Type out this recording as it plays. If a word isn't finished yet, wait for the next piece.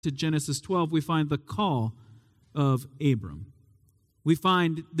to Genesis 12, we find the call of Abram. We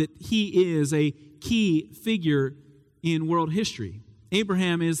find that he is a key figure in world history.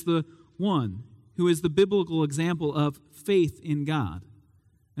 Abraham is the one who is the biblical example of faith in God.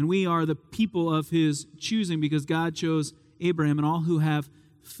 And we are the people of his choosing because God chose Abraham, and all who have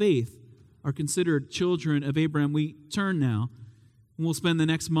faith are considered children of Abraham. We turn now, and we'll spend the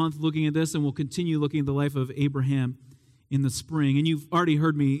next month looking at this, and we'll continue looking at the life of Abraham in the spring. And you've already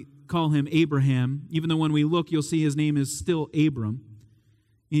heard me call him Abraham, even though when we look, you'll see his name is still Abram.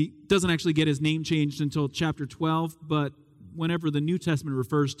 He doesn't actually get his name changed until chapter 12, but whenever the New Testament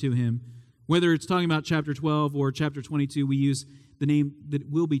refers to him, whether it's talking about chapter 12 or chapter 22, we use the name that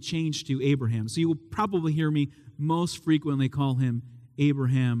will be changed to Abraham. So you will probably hear me most frequently call him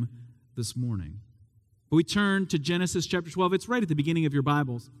Abraham this morning. But we turn to Genesis chapter 12. It's right at the beginning of your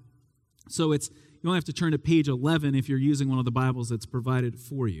Bibles. So you only have to turn to page 11 if you're using one of the Bibles that's provided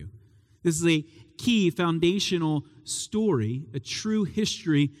for you. This is a key foundational story, a true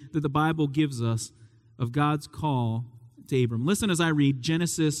history that the Bible gives us of God's call to Abram. Listen as I read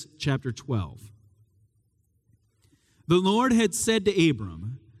Genesis chapter 12. The Lord had said to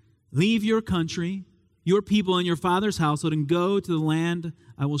Abram, "Leave your country, your people, and your father's household, and go to the land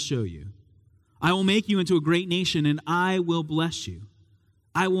I will show you. I will make you into a great nation, and I will bless you.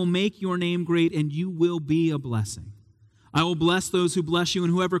 I will make your name great, and you will be a blessing. I will bless those who bless you,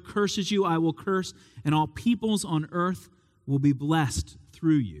 and whoever curses you, I will curse, and all peoples on earth will be blessed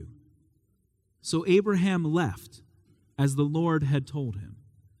through you." So Abraham left, as the Lord had told him.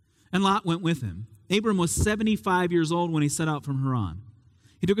 And Lot went with him. Abram was 75 years old when he set out from Haran.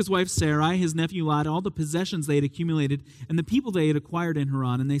 He took his wife Sarai, his nephew Lot, all the possessions they had accumulated, and the people they had acquired in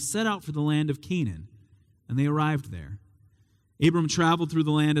Haran, and they set out for the land of Canaan, and they arrived there. Abram traveled through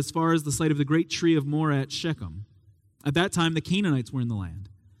the land as far as the site of the great tree of Moreh at Shechem. At that time, the Canaanites were in the land.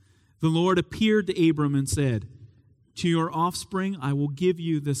 The Lord appeared to Abram and said, "To your offspring I will give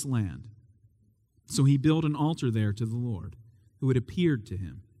you this land." So he built an altar there to the Lord, who had appeared to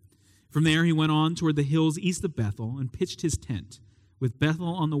him. From there he went on toward the hills east of Bethel and pitched his tent, with Bethel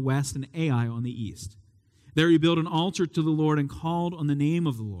on the west and Ai on the east. There he built an altar to the Lord and called on the name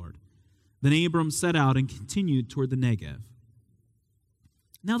of the Lord. Then Abram set out and continued toward the Negev.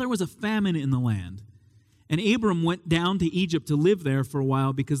 Now there was a famine in the land, and Abram went down to Egypt to live there for a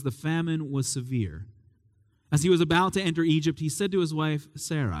while because the famine was severe. As he was about to enter Egypt, he said to his wife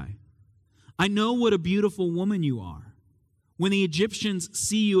Sarai, "I know what a beautiful woman you are. When the Egyptians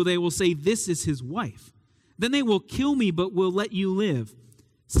see you, they will say, 'This is his wife.' Then they will kill me, but will let you live.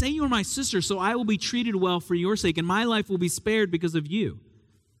 Say you are my sister, so I will be treated well for your sake, and my life will be spared because of you."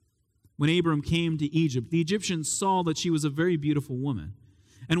 When Abram came to Egypt, the Egyptians saw that she was a very beautiful woman.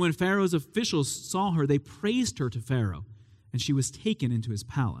 And when Pharaoh's officials saw her, they praised her to Pharaoh, and she was taken into his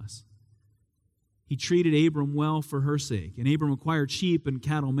palace. He treated Abram well for her sake, and Abram acquired sheep and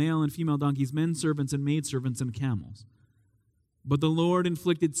cattle, male and female donkeys, men servants and maidservants, and camels. But the Lord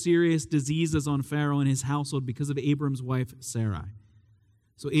inflicted serious diseases on Pharaoh and his household because of Abram's wife Sarai.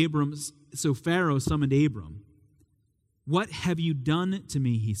 So Pharaoh summoned Abram. "What have you done to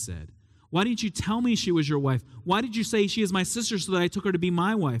me?" he said. "Why didn't you tell me she was your wife? Why did you say she is my sister so that I took her to be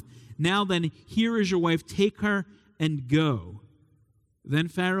my wife? Now then, here is your wife. Take her and go." Then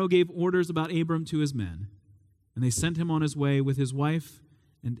Pharaoh gave orders about Abram to his men, and they sent him on his way with his wife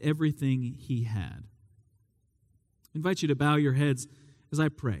and everything he had. I invite you to bow your heads as I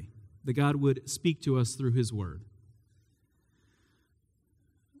pray that God would speak to us through his word.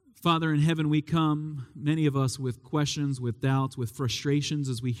 Father in heaven, we come, many of us, with questions, with doubts, with frustrations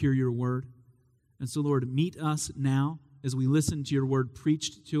as we hear your word. And so, Lord, meet us now as we listen to your word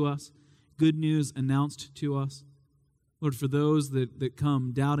preached to us, good news announced to us. Lord, for those that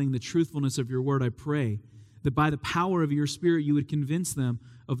come doubting the truthfulness of your word, I pray that by the power of your Spirit you would convince them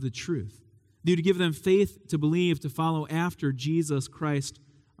of the truth. That you would give them faith to believe, to follow after Jesus Christ,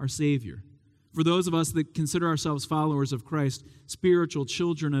 our Savior. For those of us that consider ourselves followers of Christ, spiritual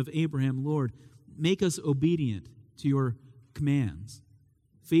children of Abraham, Lord, make us obedient to your commands,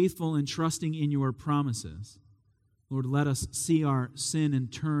 faithful and trusting in your promises. Lord, let us see our sin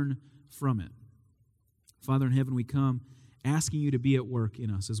and turn from it. Father in heaven, we come asking you to be at work in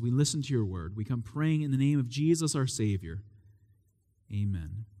us as we listen to your word. We come praying in the name of Jesus, our Savior.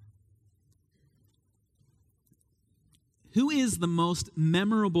 Amen. Who is the most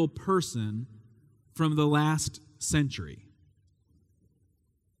memorable person from the last century?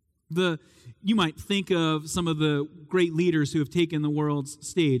 You might think of some of the great leaders who have taken the world's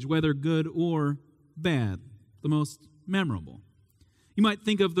stage, whether good or bad, the most memorable. You might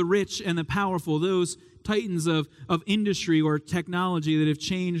think of the rich and the powerful, those titans of industry or technology that have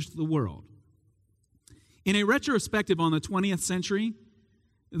changed the world. In a retrospective on the 20th century,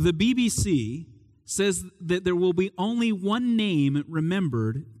 the BBC says that there will be only one name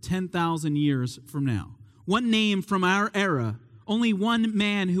remembered 10,000 years from now. One name from our era. Only one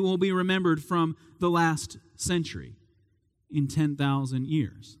man who will be remembered from the last century in 10,000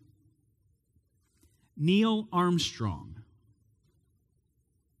 years. Neil Armstrong.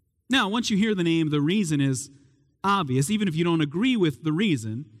 Now, once you hear the name, the reason is obvious, even if you don't agree with the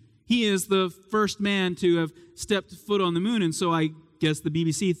reason. He is the first man to have stepped foot on the moon, and so I guess the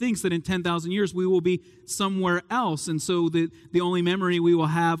BBC thinks that in 10,000 years we will be somewhere else, and so the only memory we will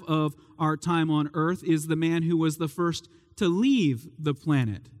have of our time on Earth is the man who was the first to leave the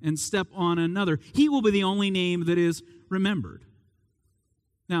planet and step on another. He will be the only name that is remembered.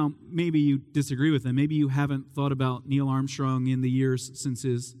 Now, maybe you disagree with him. Maybe you haven't thought about Neil Armstrong in the years since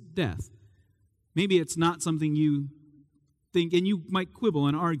his death. Maybe it's not something you think, and you might quibble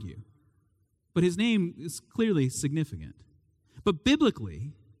and argue. But his name is clearly significant. But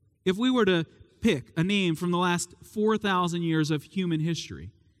biblically, if we were to pick a name from the last 4,000 years of human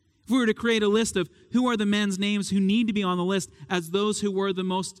history, if we were to create a list of who are the men's names who need to be on the list as those who were the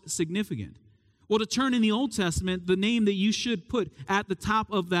most significant, well, to turn in the Old Testament, the name that you should put at the top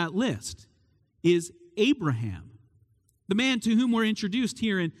of that list is Abraham, the man to whom we're introduced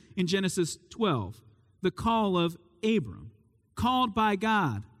here in Genesis 12, the call of Abram, called by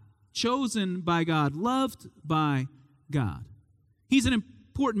God, chosen by God, loved by God. He's an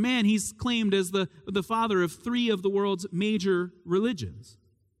important man. He's claimed as the father of 3 of the world's major religions.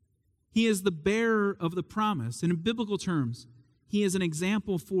 He is the bearer of the promise, and in biblical terms, he is an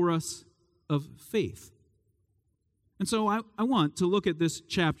example for us of faith. And so I want to look at this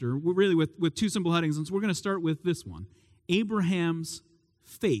chapter really with 2 simple headings, and so we're going to start with this one, Abraham's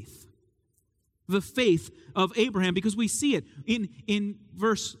faith. The faith of Abraham, because we see it in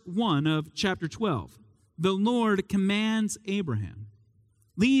verse 1 of chapter 12. The Lord commands Abraham,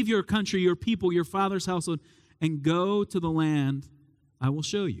 leave your country, your people, your father's household, and go to the land I will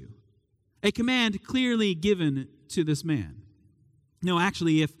show you. A command clearly given to this man. No,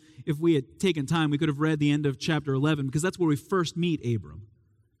 actually, if we had taken time, we could have read the end of chapter 11, because that's where we first meet Abram.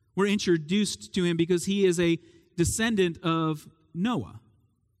 We're introduced to him because he is a descendant of Noah,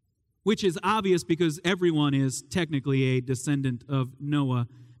 which is obvious because everyone is technically a descendant of Noah.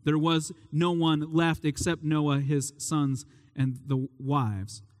 There was no one left except Noah, his sons, and the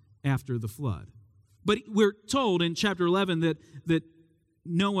wives after the flood. But we're told in chapter 11 that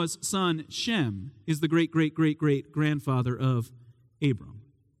Noah's son Shem is the great-great-great-great-grandfather of Abram.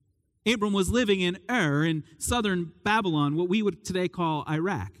 Abram was living in Ur in southern Babylon, what we would today call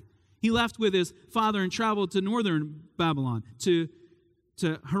Iraq. He left with his father and traveled to northern Babylon, to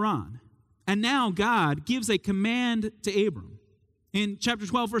Haran. And now God gives a command to Abram. In chapter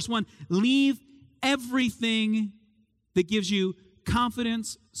 12, verse 1, leave everything that gives you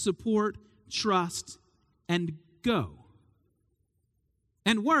confidence, support, trust, and go.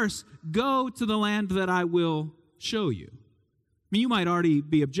 And worse, go to the land that I will show you. I mean, you might already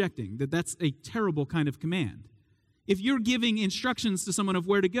be objecting that that's a terrible kind of command. If you're giving instructions to someone of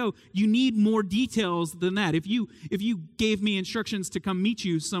where to go, you need more details than that. If you gave me instructions to come meet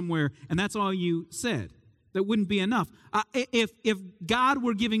you somewhere and that's all you said, that wouldn't be enough. If God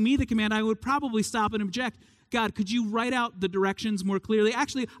were giving me the command, I would probably stop and object. God, could you write out the directions more clearly?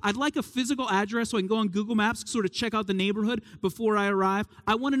 Actually, I'd like a physical address so I can go on Google Maps, sort of check out the neighborhood before I arrive.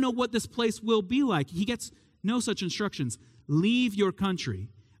 I want to know what this place will be like. He gets no such instructions. Leave your country,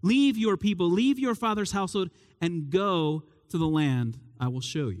 leave your people, leave your father's household, and go to the land I will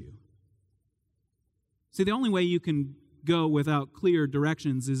show you. See, the only way you can go without clear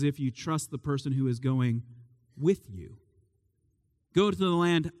directions is if you trust the person who is going with you. Go to the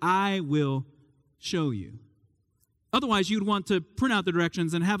land I will show you. Otherwise, you'd want to print out the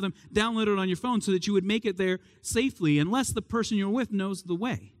directions and have them downloaded on your phone so that you would make it there safely, unless the person you're with knows the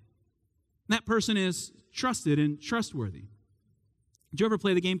way. And that person is trusted and trustworthy. Did you ever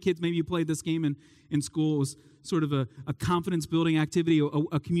play the game, kids? Maybe you played this game in school. It was sort of a confidence-building activity,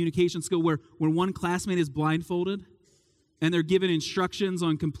 a communication skill where one classmate is blindfolded and they're given instructions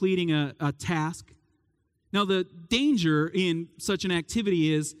on completing a task. Now, the danger in such an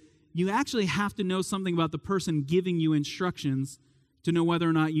activity is you actually have to know something about the person giving you instructions to know whether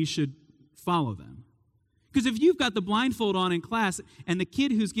or not you should follow them. Because if you've got the blindfold on in class and the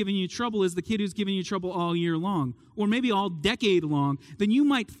kid who's giving you trouble is the kid who's giving you trouble all year long, or maybe all decade long, then you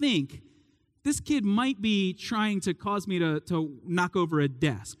might think, this kid might be trying to cause me to knock over a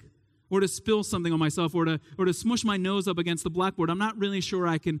desk, or to spill something on myself, or to smush my nose up against the blackboard, I'm not really sure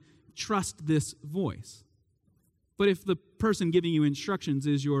I can trust this voice. But if the person giving you instructions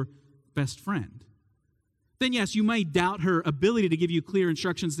is your best friend, then yes, you may doubt her ability to give you clear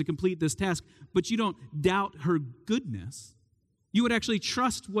instructions to complete this task, but you don't doubt her goodness. You would actually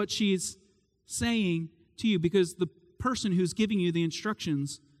trust what she's saying to you because the person who's giving you the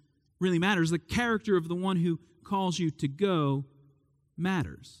instructions really matters. The character of the one who calls you to go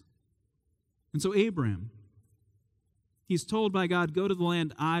matters. And so Abraham, he's told by God, go to the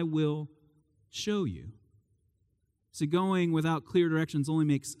land I will show you. So going without clear directions only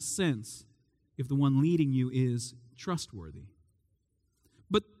makes sense if the one leading you is trustworthy.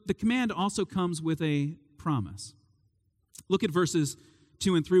 But the command also comes with a promise. Look at verses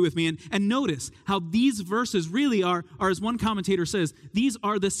 2 and 3 with me, and notice how these verses really are, as one commentator says, these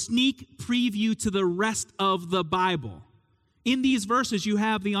are the sneak preview to the rest of the Bible. In these verses, you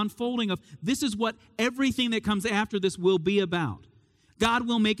have the unfolding of this is what everything that comes after this will be about. God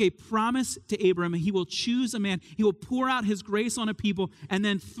will make a promise to Abraham, and he will choose a man. He will pour out his grace on a people, and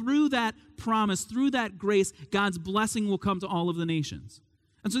then through that promise, through that grace, God's blessing will come to all of the nations.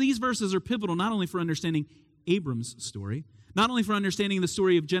 And so these verses are pivotal not only for understanding Abram's story, not only for understanding the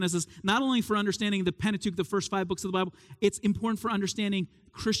story of Genesis, not only for understanding the Pentateuch, the first 5 books of the Bible, it's important for understanding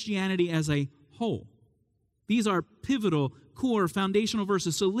Christianity as a whole. These are pivotal, core, foundational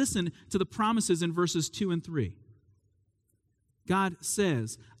verses. So listen to the promises in verses 2 and 3. God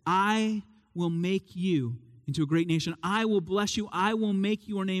says, I will make you into a great nation. I will bless you. I will make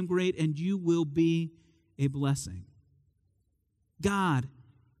your name great, and you will be a blessing. God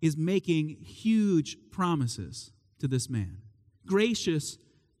is making huge promises to this man. Gracious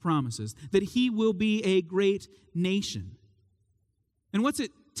promises that he will be a great nation. And what's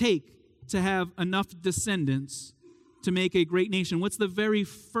it take to have enough descendants to make a great nation? What's the very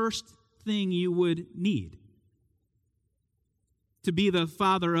first thing you would need? To be the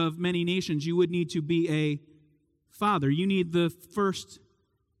father of many nations, you would need to be a father. You need the first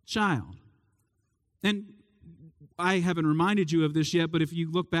child. And I haven't reminded you of this yet, but if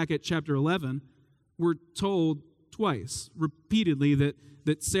you look back at chapter 11, we're told twice, repeatedly,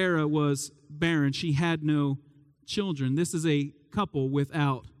 that Sarah was barren. She had no children. This is a couple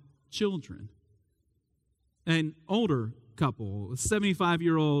without children. An older couple, a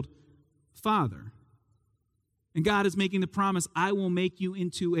 75-year-old father. And God is making the promise, I will make you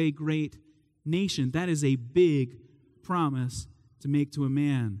into a great nation. That is a big promise to make to a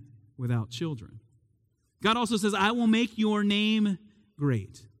man without children. God also says, I will make your name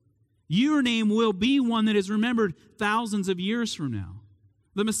great. Your name will be one that is remembered thousands of years from now.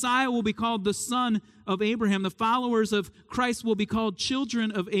 The Messiah will be called the Son of Abraham. The followers of Christ will be called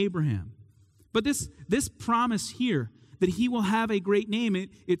children of Abraham. But this promise here, that he will have a great name,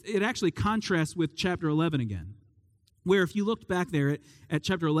 it actually contrasts with chapter 11 again. Where if you looked back there at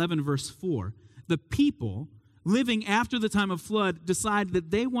chapter 11, verse 4, the people living after the time of flood decide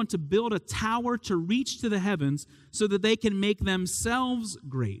that they want to build a tower to reach to the heavens so that they can make themselves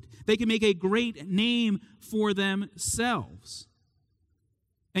great. They can make a great name for themselves.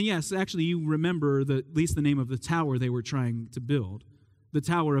 And yes, actually you remember at least the name of the tower they were trying to build. The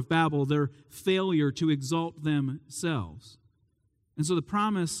Tower of Babel, their failure to exalt themselves. And so the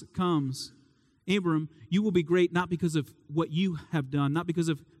promise comes, Abram, you will be great not because of what you have done, not because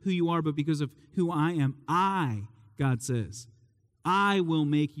of who you are, but because of who I am. I, God says, I will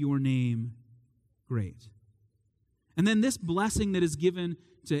make your name great. And then this blessing that is given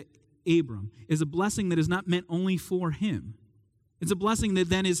to Abram is a blessing that is not meant only for him. It's a blessing that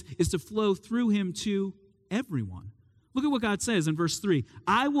then is to flow through him to everyone. Look at what God says in verse 3.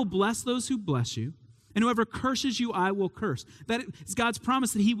 I will bless those who bless you, and whoever curses you, I will curse. That is God's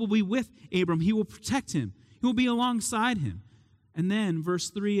promise that he will be with Abram. He will protect him. He will be alongside him. And then verse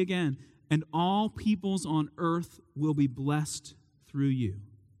 3 again, and all peoples on earth will be blessed through you.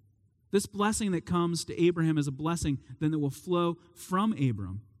 This blessing that comes to Abraham is a blessing then that will flow from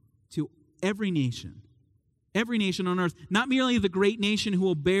Abram to every nation on earth. Not merely the great nation who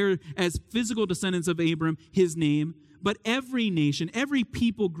will bear as physical descendants of Abram his name, but every nation, every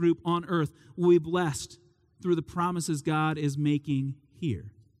people group on earth will be blessed through the promises God is making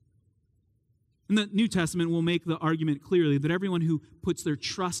here. And the New Testament will make the argument clearly that everyone who puts their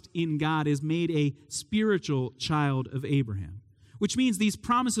trust in God is made a spiritual child of Abraham, which means these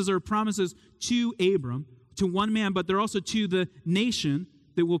promises are promises to Abram, to one man, but they're also to the nation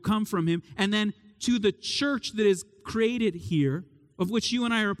that will come from him, and then to the church that is created here, of which you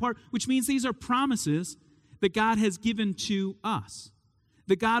and I are a part, which means these are promises that God has given to us,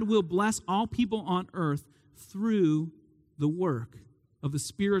 that God will bless all people on earth through the work of the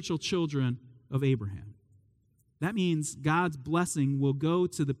spiritual children of Abraham. That means God's blessing will go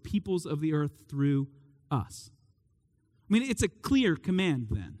to the peoples of the earth through us. I mean, it's a clear command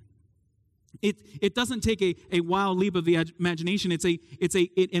then. It doesn't take a wild leap of the imagination.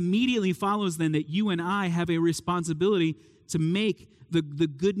 It immediately follows then that you and I have a responsibility to make the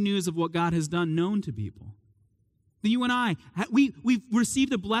good news of what God has done known to people. That you and I, we've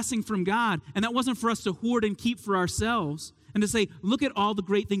received a blessing from God, and that wasn't for us to hoard and keep for ourselves and to say, look at all the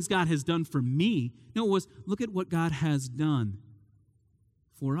great things God has done for me. No, it was, look at what God has done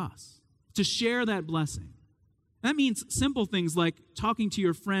for us. To share that blessing. That means simple things like talking to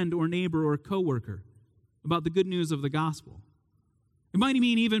your friend or neighbor or coworker about the good news of the gospel. It might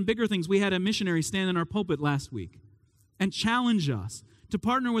mean even bigger things. We had a missionary stand in our pulpit last week and challenge us to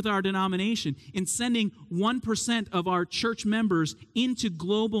partner with our denomination in sending 1% of our church members into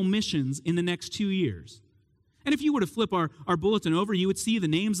global missions in the next 2 years. And if you were to flip our bulletin over, you would see the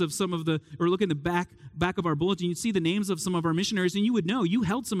names of some of the, or look in the back of our bulletin, you'd see the names of some of our missionaries, and you would know you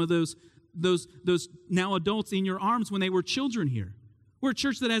held some of those now adults in your arms when they were children here. We're a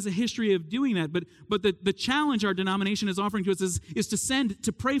church that has a history of doing that, but the challenge our denomination is offering to us is to send,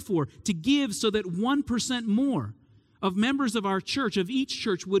 to pray for, to give so that 1% more of members of our church, of each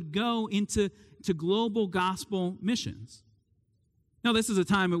church, would go into global gospel missions. Now, this is a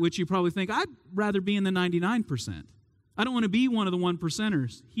time at which you probably think, I'd rather be in the 99%. I don't want to be one of the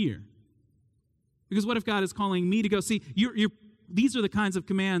 1%ers here. Because what if God is calling me to go? See, these are the kinds of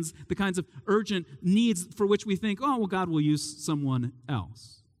commands, the kinds of urgent needs for which we think, oh, well, God will use someone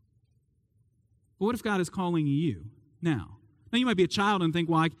else. But what if God is calling you now? Now, you might be a child and think,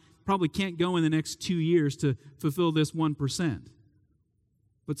 well, I probably can't go in the next 2 years to fulfill this 1%.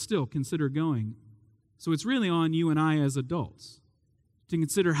 But still, consider going. So it's really on you and I as adults to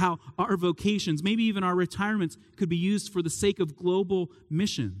consider how our vocations, maybe even our retirements, could be used for the sake of global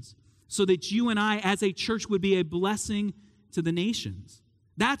missions, so that you and I as a church would be a blessing to the nations.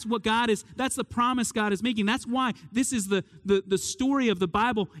 That's what that's the promise God is making. That's why this is the story of the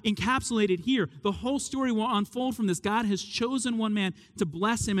Bible encapsulated here. The whole story will unfold from this. God has chosen one man to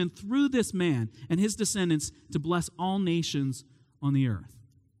bless him, and through this man and his descendants to bless all nations on the earth.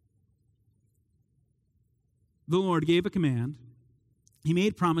 The Lord gave a command. He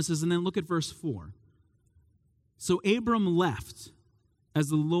made promises, and then look at verse 4. So Abram left as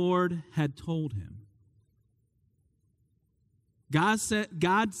the Lord had told him. God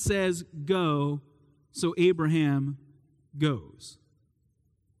says go, so Abraham goes.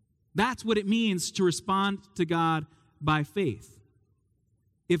 That's what it means to respond to God by faith.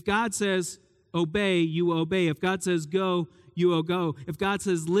 If God says obey, you obey. If God says go, you will go. If God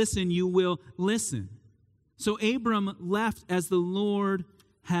says listen, you will listen. So Abram left as the Lord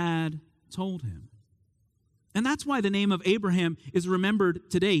had told him. And that's why the name of Abraham is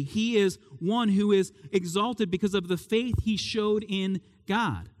remembered today. He is one who is exalted because of the faith he showed in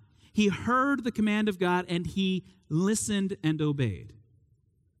God. He heard the command of God and he listened and obeyed.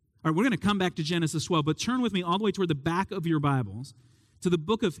 All right, we're going to come back to Genesis 12, but turn with me all the way toward the back of your Bibles to the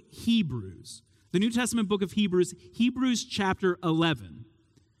book of Hebrews, the New Testament book of Hebrews, Hebrews chapter 11.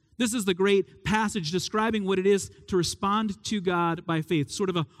 This is the great passage describing what it is to respond to God by faith, sort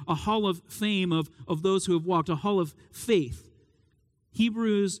of a hall of fame of those who have walked, a hall of faith.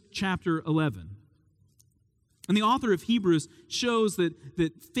 Hebrews chapter 11. And the author of Hebrews shows that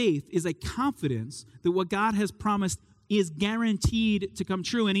faith is a confidence that what God has promised is guaranteed to come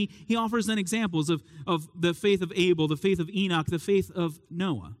true. And he offers then examples of the faith of Abel, the faith of Enoch, the faith of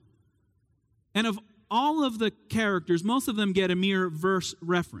Noah. And of all of the characters, most of them get a mere verse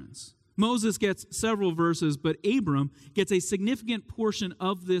reference. Moses gets several verses, but Abram gets a significant portion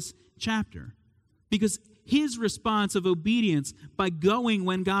of this chapter because his response of obedience by going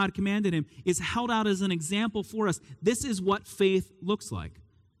when God commanded him is held out as an example for us. This is what faith looks like.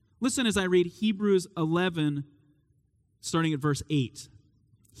 Listen as I read Hebrews 11, starting at verse 8.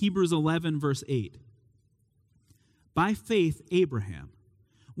 Hebrews 11, verse 8. By faith, Abraham,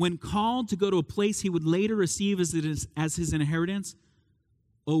 when called to go to a place he would later receive as his inheritance,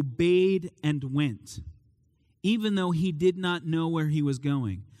 obeyed and went, even though he did not know where he was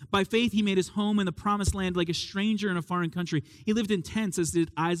going. By faith he made his home in the promised land like a stranger in a foreign country. He lived in tents as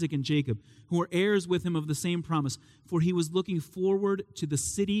did Isaac and Jacob, who were heirs with him of the same promise, for he was looking forward to the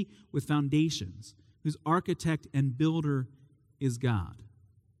city with foundations, whose architect and builder is God.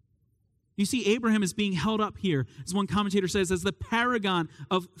 You see, Abraham is being held up here, as one commentator says, as the paragon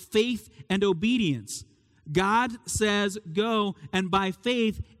of faith and obedience. God says, go, and by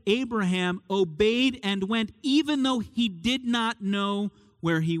faith, Abraham obeyed and went, even though he did not know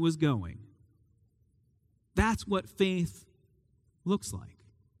where he was going. That's what faith looks like.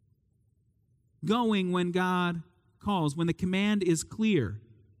 Going when God calls, when the command is clear,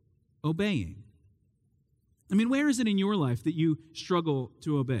 obeying. I mean, where is it in your life that you struggle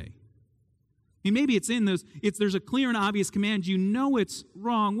to obey? I mean, maybe there's a clear and obvious command. You know it's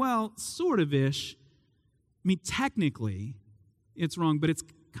wrong. Well, sort of-ish. I mean, technically, it's wrong, but it's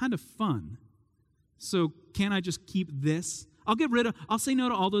kind of fun. So can't I just keep this? I'll say no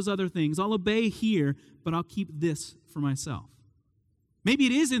to all those other things. I'll obey here, but I'll keep this for myself. Maybe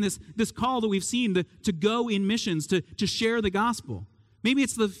it is in this call that we've seen to go in missions, to share the gospel. Maybe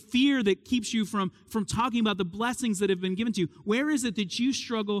it's the fear that keeps you from talking about the blessings that have been given to you. Where is it that you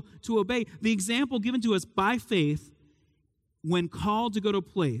struggle to obey? The example given to us by faith, when called to go to a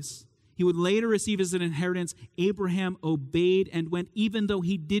place he would later receive as an inheritance, Abraham obeyed and went, even though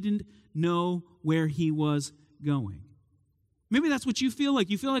he didn't know where he was going. Maybe that's what you feel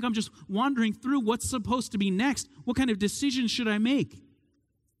like. You feel like I'm just wandering through what's supposed to be next. What kind of decision should I make?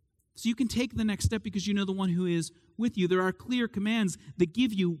 So you can take the next step because you know the one who is with you. There are clear commands that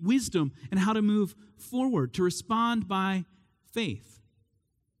give you wisdom and how to move forward, to respond by faith.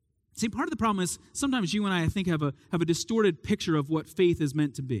 See, part of the problem is sometimes you and I think, have a distorted picture of what faith is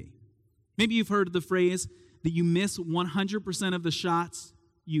meant to be. Maybe you've heard the phrase that you miss 100% of the shots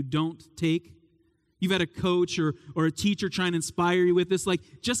you don't take. You've had a coach or a teacher try and inspire you with this, like,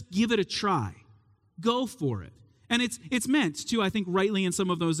 just give it a try. Go for it. And it's meant to, I think, rightly in some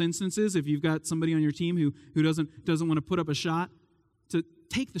of those instances, if you've got somebody on your team who doesn't want to put up a shot, to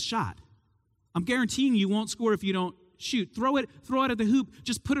take the shot. I'm guaranteeing you won't score if you don't shoot. Throw it at the hoop.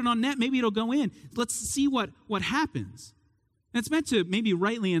 Just put it on net. Maybe it'll go in. Let's see what happens. And it's meant to maybe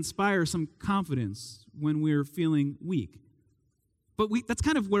rightly inspire some confidence when we're feeling weak. But that's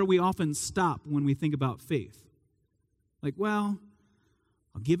kind of where we often stop when we think about faith. Like, well,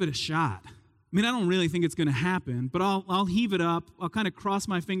 I'll give it a shot. I mean, I don't really think it's going to happen, but I'll heave it up. I'll kind of cross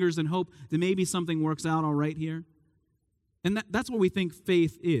my fingers and hope that maybe something works out all right here. And that's what we think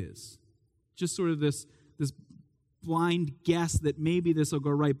faith is. Just sort of this blind guess that maybe this will go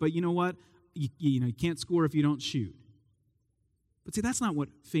right. But you know what? You can't score if you don't shoot. But see, that's not what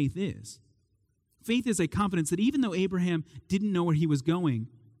faith is. Faith is a confidence that even though Abraham didn't know where he was going,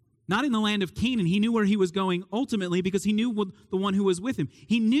 not in the land of Canaan, he knew where he was going ultimately because he knew the one who was with him.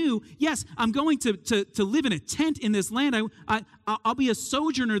 He knew, yes, I'm going to live in a tent in this land. I'll be a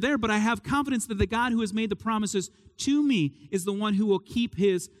sojourner there, but I have confidence that the God who has made the promises to me is the one who will keep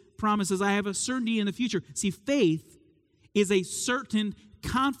his promises. I have a certainty in the future. See, faith is a certain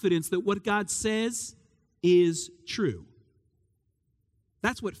confidence that what God says is true.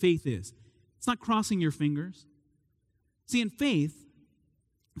 That's what faith is. It's not crossing your fingers. See, in faith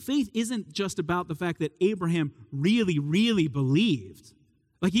isn't just about the fact that Abraham really, really believed.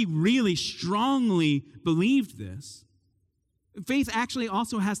 Like, he really strongly believed this. Faith actually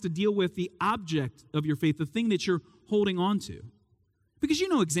also has to deal with the object of your faith, the thing that you're holding on to. Because you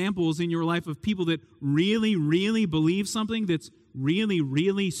know examples in your life of people that really, really believe something that's really,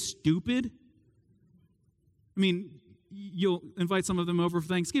 really stupid. I mean, you'll invite some of them over for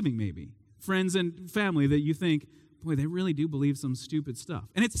Thanksgiving, maybe. Friends and family that you think, boy, they really do believe some stupid stuff.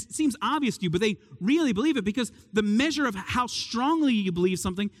 And it seems obvious to you, but they really believe it because the measure of how strongly you believe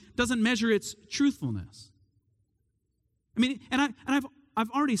something doesn't measure its truthfulness. I mean, and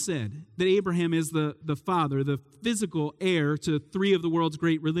I've already said that Abraham is the father, the physical heir to three of the world's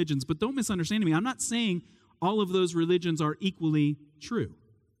great religions, but don't misunderstand me. I'm not saying all of those religions are equally true.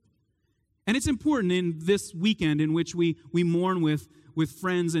 And it's important in this weekend in which we mourn with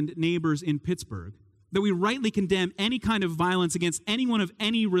friends and neighbors in Pittsburgh that we rightly condemn any kind of violence against anyone of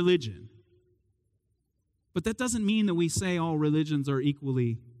any religion. But that doesn't mean that we say all religions are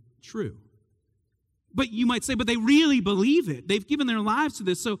equally true. But you might say, but they really believe it. They've given their lives to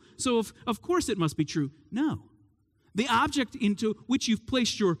this, so of course it must be true. No. The object into which you've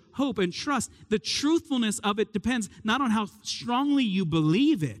placed your hope and trust, the truthfulness of it depends not on how strongly you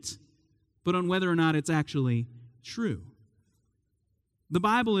believe it, but on whether or not it's actually true. The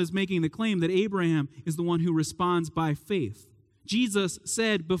Bible is making the claim that Abraham is the one who responds by faith. Jesus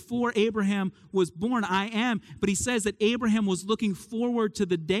said, before Abraham was born, I am. But he says that Abraham was looking forward to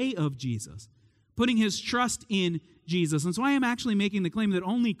the day of Jesus, putting his trust in Jesus. And so I am actually making the claim that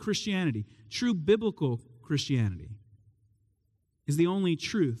only Christianity, true biblical Christianity, is the only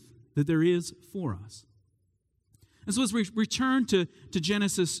truth that there is for us. And so as we return to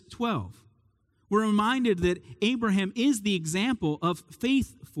Genesis 12, we're reminded that Abraham is the example of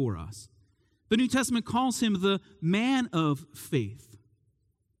faith for us. The New Testament calls him the man of faith.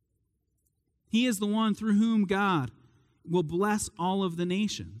 He is the one through whom God will bless all of the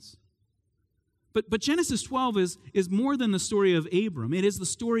nations. But Genesis 12 is more than the story of Abram. It is the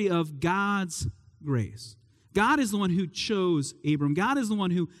story of God's grace. God is the one who chose Abram. God is the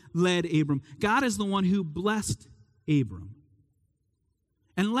one who led Abram. God is the one who blessed Abram.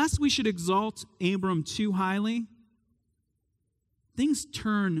 And lest we should exalt Abram too highly, things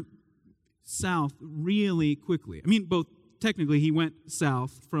turn south really quickly. I mean, both technically he went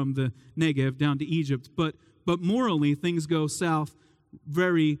south from the Negev down to Egypt, but morally things go south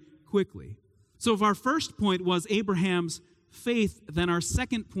very quickly. So if our first point was Abraham's faith, then our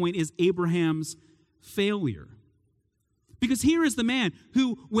second point is Abraham's failure. Because here is the man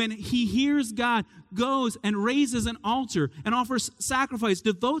who, when he hears God, goes and raises an altar and offers sacrifice,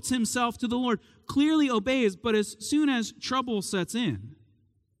 devotes himself to the Lord, clearly obeys, but as soon as trouble sets in,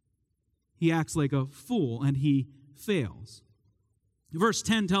 he acts like a fool and he fails. Verse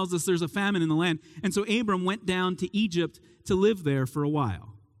 10 tells us there's a famine in the land, and so Abram went down to Egypt to live there for a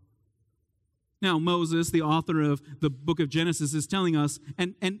while. Now, Moses, the author of the book of Genesis, is telling us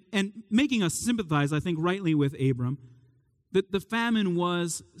and making us sympathize, I think rightly, with Abram, that the famine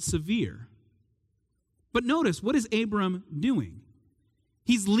was severe. But notice, what is Abram doing?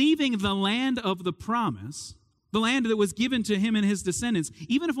 He's leaving the land of the promise, the land that was given to him and his descendants,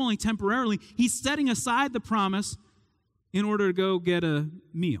 even if only temporarily. He's setting aside the promise in order to go get a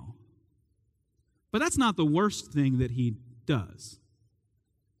meal. But that's not the worst thing that he does.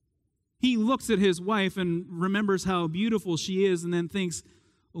 He looks at his wife and remembers how beautiful she is and then thinks,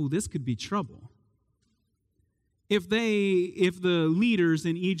 oh, this could be trouble. If the leaders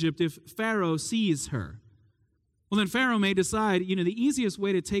in Egypt, if Pharaoh sees her, well, then Pharaoh may decide, the easiest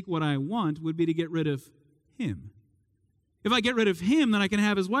way to take what I want would be to get rid of him. If I get rid of him, then I can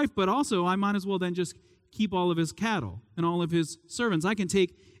have his wife, but also I might as well then just keep all of his cattle and all of his servants. I can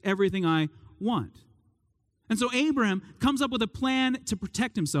take everything I want. And so Abraham comes up with a plan to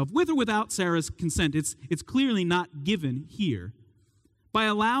protect himself, with or without Sarah's consent. It's clearly not given here. By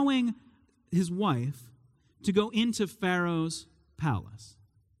allowing his wife to go into Pharaoh's palace.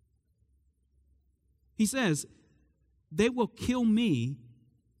 He says, they will kill me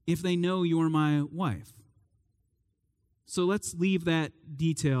if they know you're my wife. So let's leave that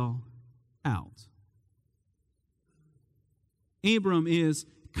detail out. Abram is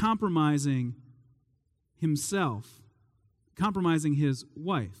compromising himself, compromising his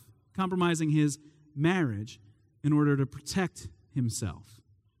wife, compromising his marriage in order to protect himself.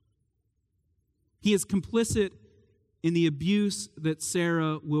 He is complicit in the abuse that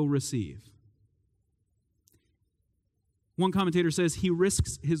Sarah will receive. One commentator says he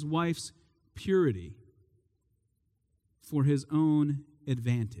risks his wife's purity for his own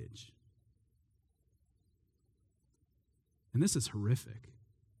advantage. And this is horrific.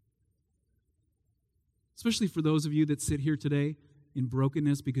 Especially for those of you that sit here today in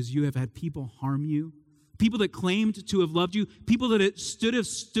brokenness because you have had people harm you, people that claimed to have loved you, people that have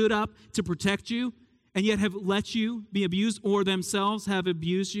stood up to protect you, and yet have let you be abused or themselves have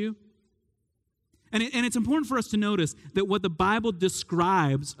abused you. And it's important for us to notice that what the Bible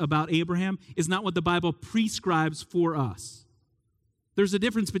describes about Abraham is not what the Bible prescribes for us. There's a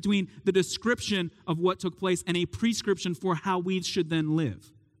difference between the description of what took place and a prescription for how we should then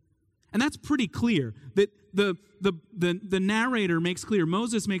live. And that's pretty clear, that the narrator makes clear,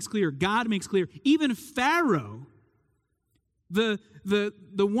 Moses makes clear, God makes clear, even Pharaoh, the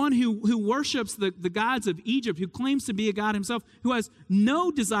one who worships the gods of Egypt, who claims to be a god himself, who has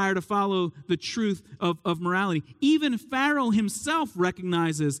no desire to follow the truth of morality, even Pharaoh himself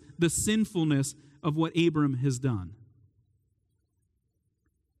recognizes the sinfulness of what Abram has done.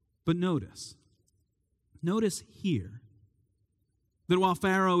 But notice here, that while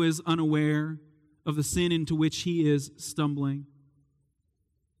Pharaoh is unaware of the sin into which he is stumbling,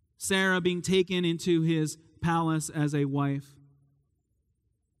 Sarah being taken into his palace as a wife,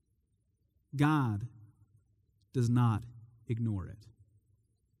 God does not ignore it.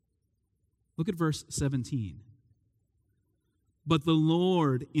 Look at verse 17. But the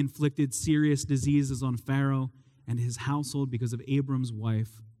Lord inflicted serious diseases on Pharaoh and his household because of Abram's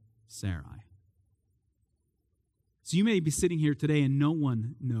wife, Sarai. So you may be sitting here today and no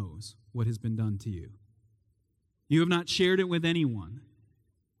one knows what has been done to you. You have not shared it with anyone.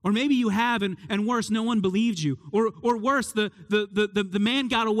 Or maybe you have, and worse, no one believed you. Or worse, the man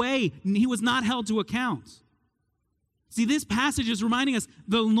got away and he was not held to account. See, this passage is reminding us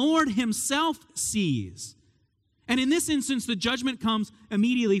the Lord himself sees. And in this instance, the judgment comes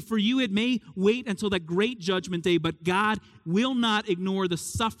immediately. For you, it may wait until that great judgment day, but God will not ignore the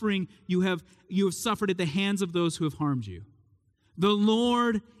suffering you have suffered at the hands of those who have harmed you. The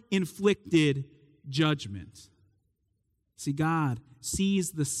Lord inflicted judgment. See, God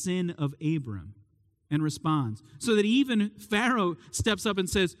sees the sin of Abram, and responds. So that even Pharaoh steps up and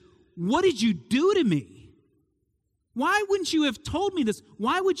says, "What did you do to me? Why wouldn't you have told me this?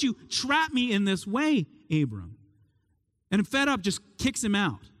 Why would you trap me in this way, Abram?" And fed up, just kicks him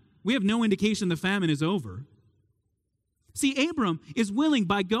out. We have no indication the famine is over. See, Abram is willing,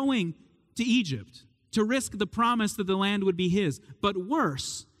 by going to Egypt, to risk the promise that the land would be his. But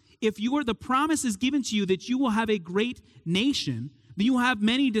worse, if the promise is given to you that you will have a great nation, that you will have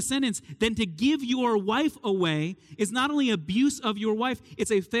many descendants, then to give your wife away is not only abuse of your wife,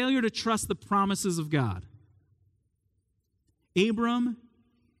 it's a failure to trust the promises of God. Abram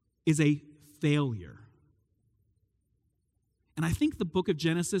is a failure. And I think the book of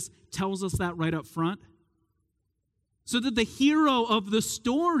Genesis tells us that right up front. So that the hero of the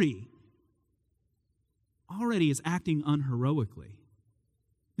story already is acting unheroically.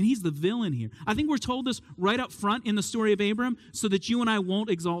 And he's the villain here. I think we're told this right up front in the story of Abram so that you and I won't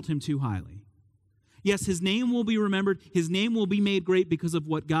exalt him too highly. Yes, his name will be remembered. His name will be made great because of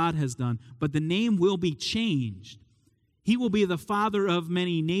what God has done. But the name will be changed. He will be the father of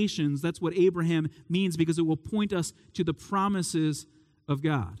many nations. That's what Abraham means, because it will point us to the promises of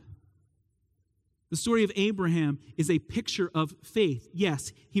God. The story of Abraham is a picture of faith.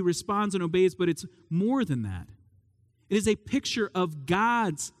 Yes, he responds and obeys, but it's more than that. It is a picture of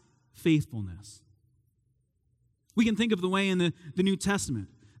God's faithfulness. We can think of the way in the New Testament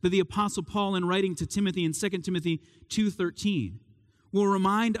that the Apostle Paul, in writing to Timothy in 2 Timothy 2:13, will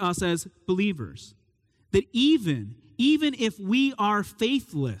remind us as believers that even if we are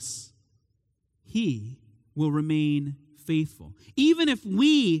faithless, he will remain faithful. Even if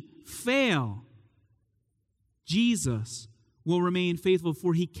we fail, Jesus will remain faithful,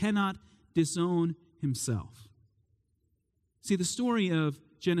 for he cannot disown himself. See, the story of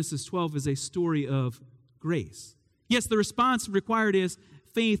Genesis 12 is a story of grace. Yes, the response required is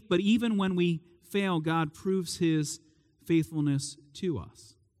faith, but even when we fail, God proves his faithfulness to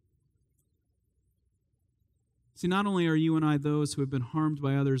us. See, not only are you and I those who have been harmed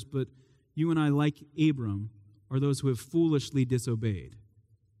by others, but you and I, like Abram, are those who have foolishly disobeyed.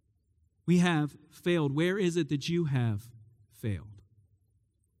 We have failed. Where is it that you have failed?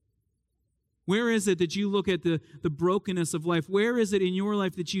 Where is it that you look at the brokenness of life? Where is it in your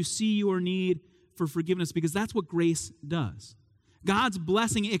life that you see your need for forgiveness? Because that's what grace does. God's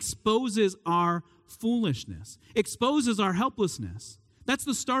blessing exposes our foolishness, exposes our helplessness. That's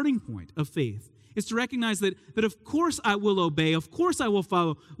the starting point of faith. Is to recognize that of course I will obey, of course I will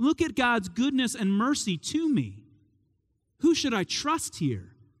follow. Look at God's goodness and mercy to me. Who should I trust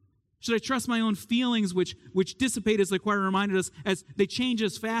here? Should I trust my own feelings, which dissipate, as the choir reminded us, as they change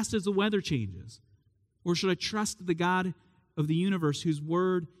as fast as the weather changes? Or should I trust the God of the universe whose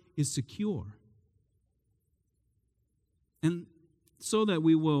word is secure? And so that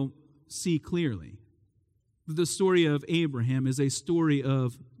we will see clearly, the story of Abraham is a story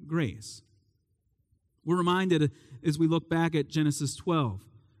of grace. We're reminded as we look back at Genesis 12,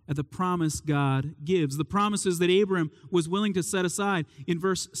 at the promise God gives, the promises that Abraham was willing to set aside. In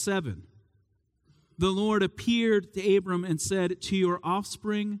verse 7, the Lord appeared to Abram and said, "To your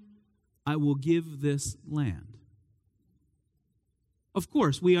offspring I will give this land." Of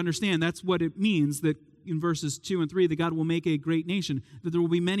course, we understand that's what it means, that in verses 2 and 3, that God will make a great nation, that there will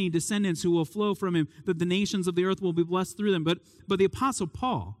be many descendants who will flow from him, that the nations of the earth will be blessed through them. But the Apostle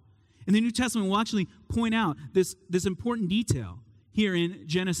Paul in the New Testament will actually point out this important detail here in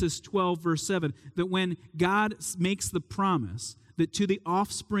Genesis 12, verse 7, that when God makes the promise that to the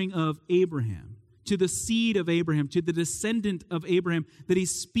offspring of Abraham, to the seed of Abraham, to the descendant of Abraham, that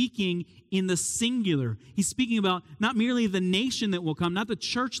he's speaking in the singular. He's speaking about not merely the nation that will come, not the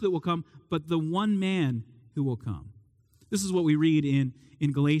church that will come, but the one man who will come. This is what we read in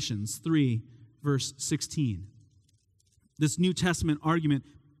Galatians 3, verse 16. This New Testament argument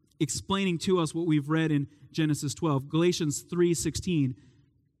explaining to us what we've read in Genesis 12. Galatians 3:16.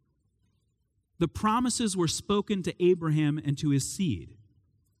 The promises were spoken to Abraham and to his seed.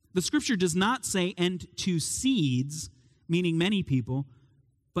 The scripture does not say, "and to seeds," meaning many people,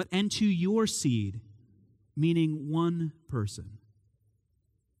 but "and to your seed," meaning one person.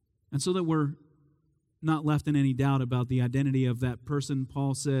 And so that we're not left in any doubt about the identity of that person,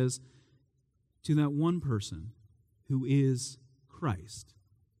 Paul says, to that one person who is Christ.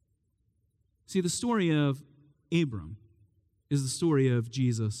 See, the story of Abram is the story of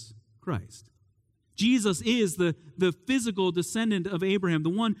Jesus Christ. Jesus is the physical descendant of Abraham, the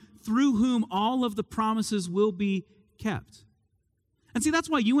one through whom all of the promises will be kept. And see, that's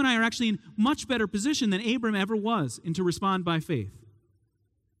why you and I are actually in much better position than Abram ever was in to respond by faith.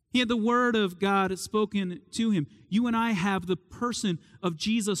 He had the word of God spoken to him. You and I have the person of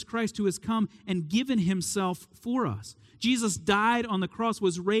Jesus Christ who has come and given himself for us. Jesus died on the cross,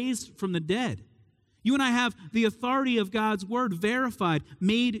 was raised from the dead. You and I have the authority of God's word verified,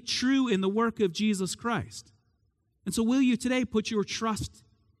 made true in the work of Jesus Christ. And so will you today put your trust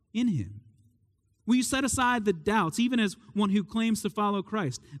in him? Will you set aside the doubts, even as one who claims to follow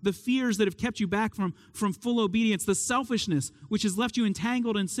Christ, the fears that have kept you back from full obedience, the selfishness which has left you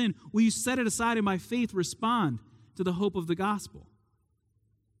entangled in sin? Will you set it aside and by faith respond to the hope of the gospel?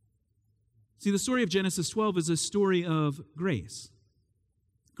 See, the story of Genesis 12 is a story of grace.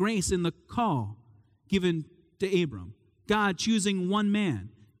 Grace in the call given to Abram. God choosing one man,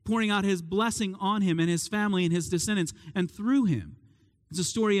 pouring out his blessing on him and his family and his descendants, and through him. It's a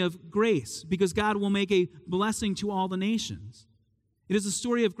story of grace because God will make a blessing to all the nations. It is a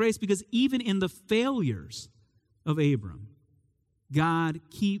story of grace because even in the failures of Abram, God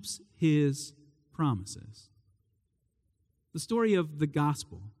keeps his promises. The story of the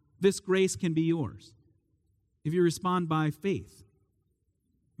gospel. This grace can be yours if you respond by faith.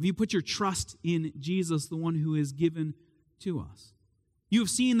 If you put your trust in Jesus, the one who is given to us. You have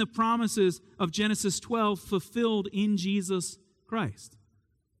seen the promises of Genesis 12 fulfilled in Jesus Christ.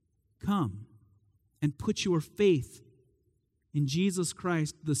 Come and put your faith in Jesus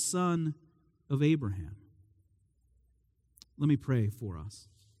Christ, the Son of Abraham. Let me pray for us.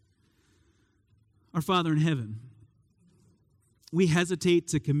 Our Father in heaven, we hesitate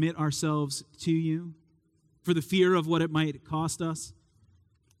to commit ourselves to you for the fear of what it might cost us.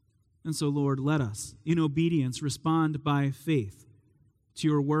 And so, Lord, let us, in obedience, respond by faith to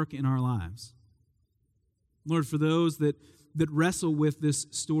your work in our lives. Lord, for those that wrestle with this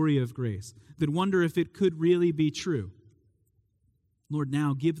story of grace, that wonder if it could really be true, Lord,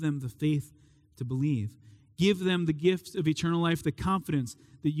 now give them the faith to believe. Give them the gift of eternal life, the confidence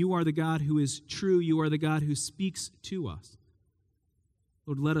that you are the God who is true, you are the God who speaks to us.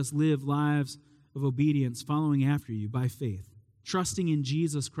 Lord, let us live lives of obedience, following after you by faith, trusting in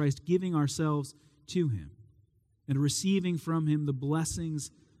Jesus Christ, giving ourselves to him, and receiving from him the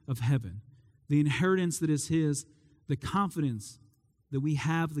blessings of heaven, the inheritance that is his, the confidence that we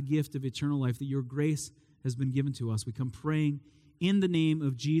have the gift of eternal life, that your grace has been given to us. We come praying in the name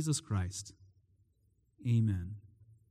of Jesus Christ. Amen.